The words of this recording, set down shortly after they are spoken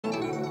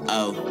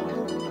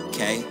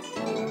kayy.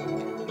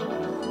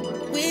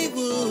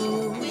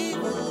 Weewoo,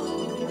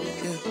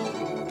 yeah.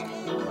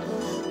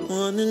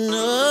 Wanna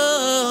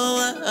know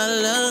why I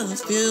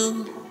love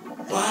you?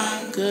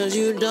 Why? Cause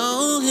you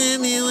don't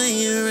hit me when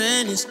your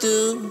rent is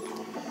due.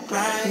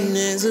 Right. And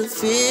there's a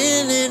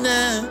feeling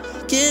I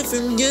get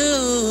from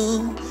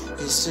you.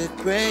 It's a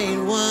great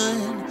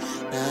one,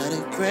 not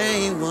a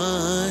great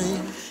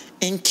one.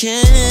 And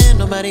can't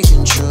nobody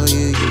control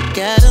you. You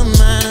got a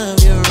mind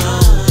of your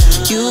own.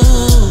 You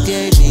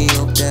gave me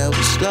hope that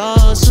was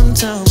lost some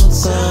time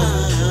ago.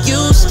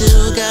 You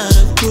still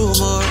gotta prove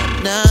more.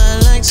 I'm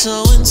not like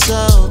so and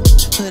so,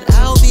 but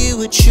I'll be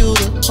with you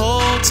the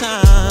whole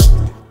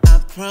time. I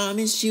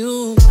promise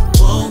you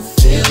won't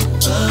feel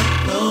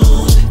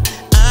alone.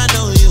 I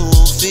know you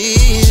won't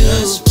feel.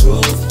 Just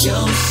prove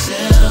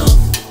yourself.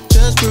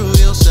 Just prove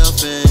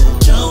yourself and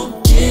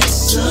don't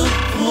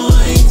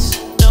disappoint.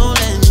 don't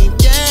let me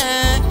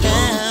down.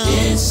 Don't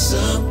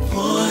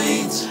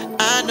disappoint.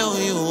 I know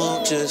you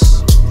won't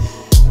just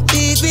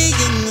leave me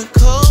in the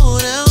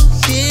cold out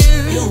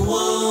here. You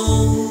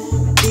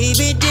won't. Leave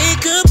me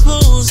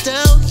decomposed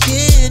out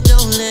here.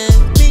 Don't let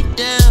me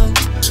down.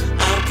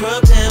 I'll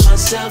prepare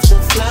myself, the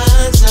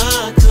floods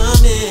are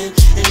coming,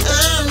 and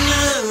I'm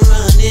not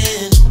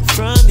running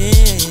From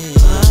it,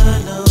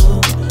 I know.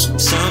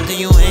 something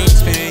you ain't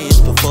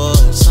experienced before.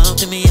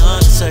 Something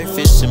beyond the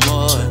surface and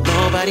more.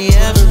 Nobody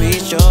ever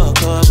reached your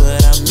core,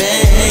 but I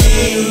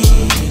may.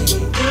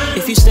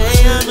 If you stay,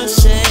 I'ma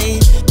say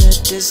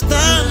that there's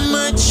not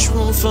much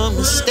room for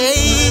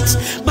mistakes,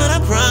 but I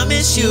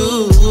promise you,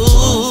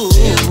 Alone.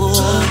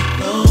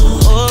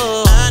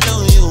 I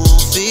know you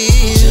won't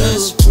feel.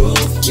 Just prove